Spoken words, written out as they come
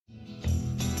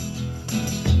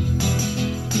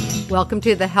Welcome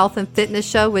to the Health and Fitness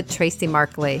Show with Tracy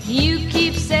Markley. You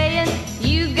keep saying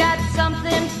you got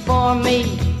something for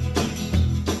me.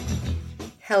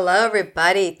 Hello,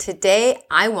 everybody. Today,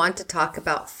 I want to talk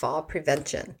about fall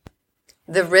prevention.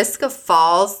 The risk of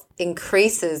falls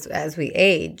increases as we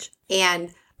age,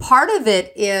 and part of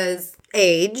it is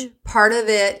age. Part of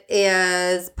it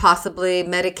is possibly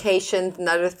medications and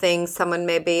other things someone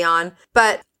may be on,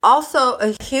 but also,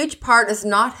 a huge part is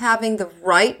not having the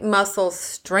right muscles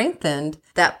strengthened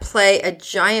that play a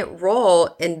giant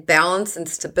role in balance and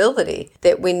stability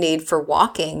that we need for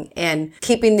walking. And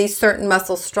keeping these certain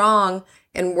muscles strong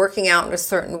and working out in a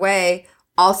certain way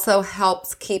also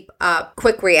helps keep up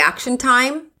quick reaction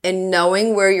time and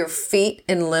knowing where your feet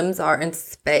and limbs are in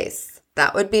space.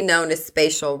 That would be known as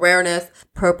spatial awareness,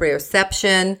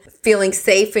 proprioception, feeling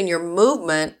safe in your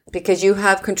movement because you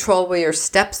have control where your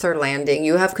steps are landing.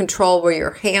 You have control where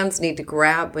your hands need to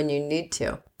grab when you need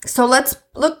to. So let's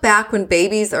look back when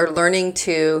babies are learning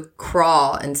to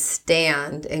crawl and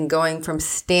stand and going from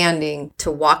standing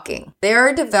to walking.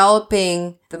 They're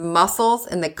developing the muscles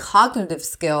and the cognitive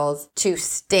skills to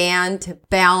stand, to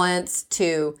balance,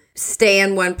 to stay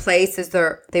in one place as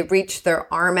they reach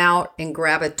their arm out and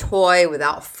grab a toy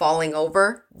without falling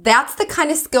over. That's the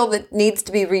kind of skill that needs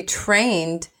to be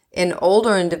retrained in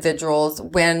older individuals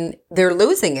when they're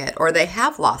losing it or they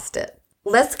have lost it.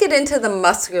 Let's get into the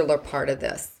muscular part of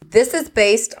this. This is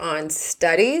based on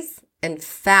studies and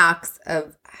facts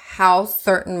of how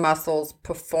certain muscles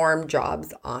perform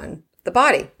jobs on the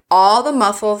body. All the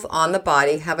muscles on the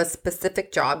body have a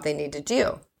specific job they need to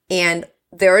do. And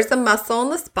there is a muscle in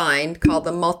the spine called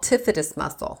the multifidus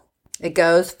muscle. It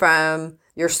goes from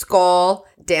your skull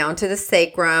down to the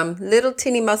sacrum, little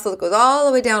teeny muscle that goes all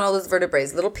the way down all those vertebrae,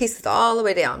 little pieces all the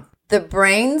way down. The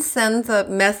brain sends a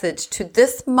message to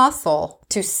this muscle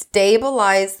to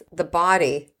stabilize the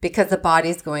body because the body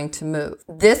is going to move.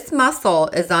 This muscle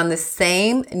is on the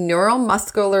same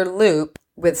neuromuscular loop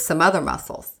with some other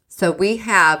muscles. So we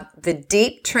have the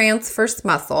deep transverse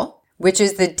muscle, which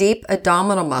is the deep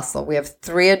abdominal muscle. We have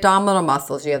 3 abdominal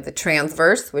muscles. You have the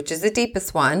transverse, which is the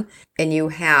deepest one, and you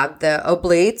have the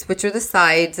obliques, which are the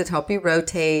sides that help you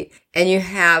rotate, and you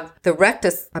have the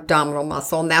rectus abdominal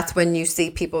muscle, and that's when you see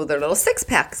people with their little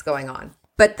six-packs going on.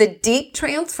 But the deep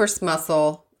transverse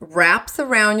muscle wraps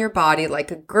around your body like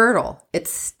a girdle. It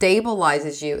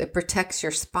stabilizes you. It protects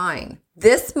your spine.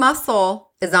 This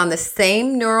muscle is on the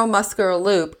same neuromuscular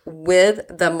loop with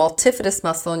the multifidus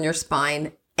muscle in your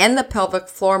spine and the pelvic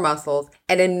floor muscles,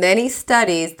 and in many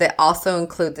studies, they also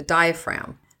include the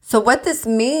diaphragm. So what this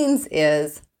means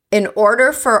is, in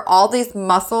order for all these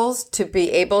muscles to be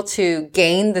able to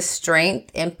gain the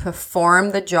strength and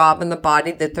perform the job in the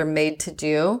body that they're made to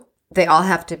do, they all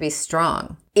have to be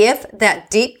strong. If that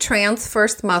deep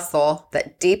transverse muscle,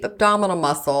 that deep abdominal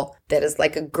muscle that is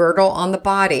like a girdle on the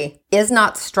body is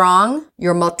not strong,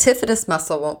 your multifidus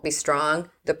muscle won't be strong,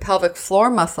 the pelvic floor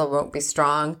muscle won't be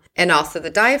strong, and also the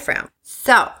diaphragm.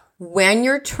 So when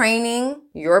you're training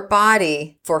your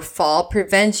body for fall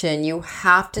prevention, you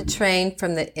have to train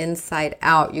from the inside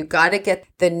out. You got to get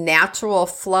the natural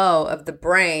flow of the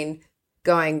brain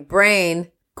going, brain,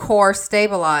 core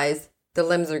stabilize, the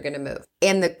limbs are going to move.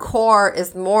 And the core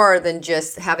is more than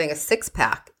just having a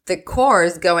six-pack. The core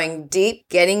is going deep,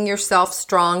 getting yourself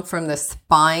strong from the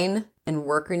spine and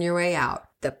working your way out.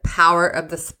 The power of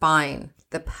the spine,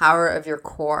 the power of your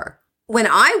core. When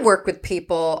I work with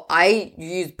people, I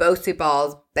use Bosu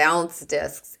balls, balance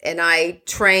discs, and I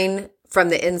train from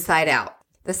the inside out.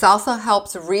 This also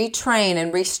helps retrain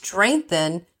and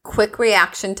re-strengthen quick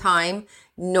reaction time,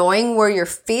 knowing where your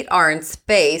feet are in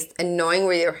space and knowing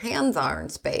where your hands are in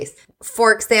space.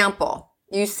 For example,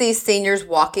 you see seniors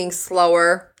walking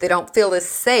slower. They don't feel as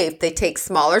safe. They take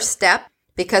smaller steps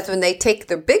because when they take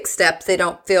their big steps, they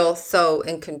don't feel so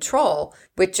in control,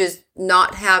 which is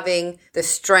not having the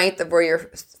strength of where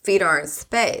your feet are in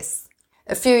space.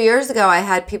 A few years ago, I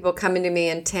had people coming to me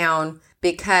in town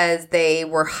because they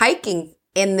were hiking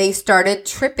and they started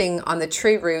tripping on the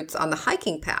tree roots on the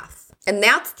hiking path. And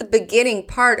that's the beginning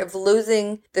part of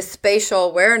losing the spatial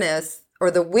awareness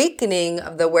or the weakening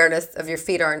of the awareness of your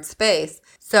feet are in space.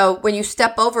 So when you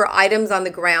step over items on the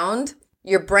ground,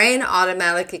 your brain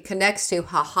automatically connects to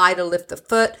how high to lift the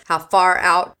foot, how far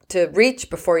out to reach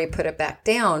before you put it back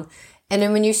down. And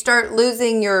then when you start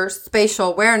losing your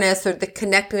spatial awareness or the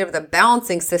connecting of the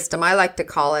balancing system, I like to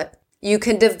call it, you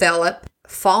can develop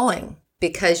falling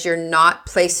because you're not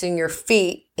placing your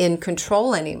feet in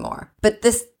control anymore. But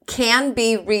this can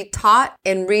be retaught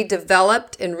and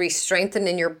redeveloped and re-strengthened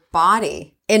in your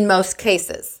body in most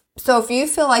cases. So if you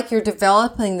feel like you're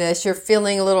developing this, you're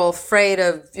feeling a little afraid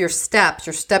of your steps,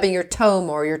 you're stubbing your toe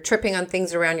more, you're tripping on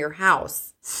things around your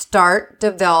house, start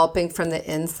developing from the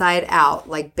inside out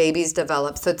like babies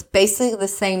develop. So it's basically the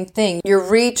same thing. You're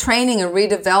retraining and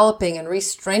redeveloping and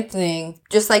re-strengthening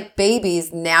just like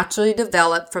babies naturally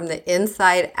develop from the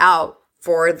inside out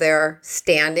for their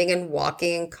standing and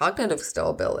walking and cognitive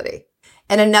stability.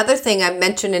 And another thing I've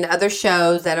mentioned in other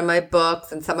shows and in my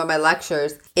books and some of my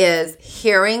lectures is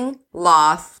hearing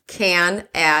loss can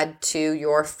add to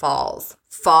your falls.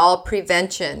 Fall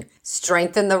prevention,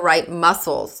 strengthen the right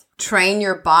muscles, train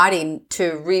your body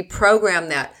to reprogram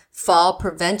that fall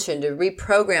prevention, to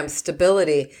reprogram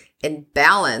stability and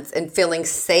balance and feeling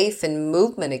safe in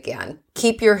movement again.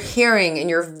 Keep your hearing and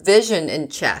your vision in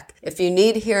check. If you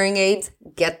need hearing aids,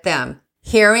 get them.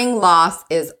 Hearing loss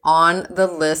is on the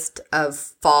list of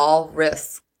fall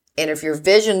risks. And if your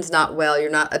vision's not well, you're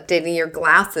not updating your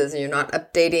glasses and you're not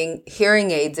updating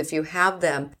hearing aids if you have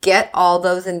them, get all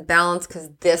those in balance because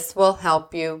this will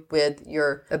help you with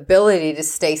your ability to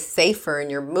stay safer in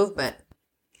your movement.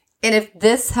 And if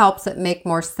this helps it make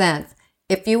more sense,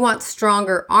 if you want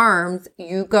stronger arms,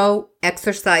 you go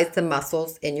exercise the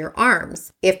muscles in your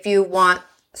arms. If you want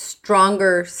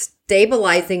stronger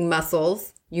stabilizing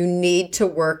muscles, you need to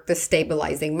work the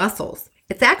stabilizing muscles.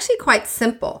 It's actually quite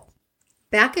simple.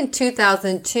 Back in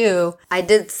 2002, I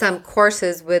did some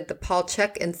courses with the Paul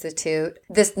Chek Institute.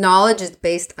 This knowledge is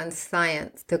based on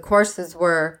science. The courses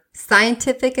were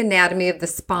Scientific Anatomy of the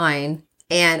Spine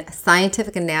and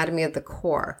Scientific Anatomy of the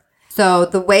Core. So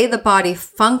the way the body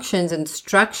functions and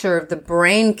structure of the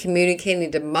brain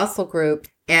communicating to muscle groups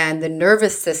and the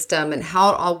nervous system and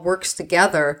how it all works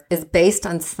together is based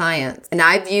on science. And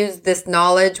I've used this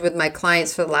knowledge with my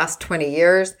clients for the last 20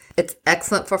 years. It's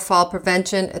excellent for fall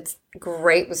prevention. It's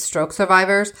great with stroke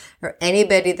survivors or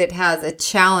anybody that has a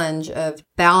challenge of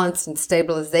balance and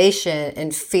stabilization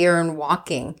and fear in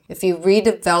walking. If you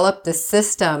redevelop the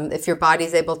system, if your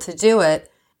body's able to do it,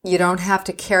 you don't have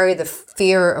to carry the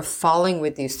fear of falling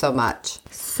with you so much.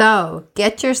 So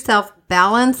get yourself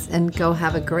balanced and go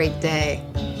have a great day.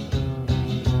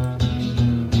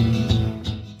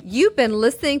 You've been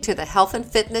listening to the Health and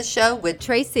Fitness Show with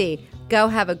Tracy. Go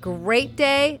have a great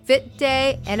day, fit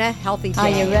day, and a healthy day. Are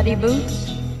you ready,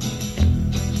 Boots?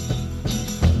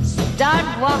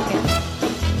 Start walking.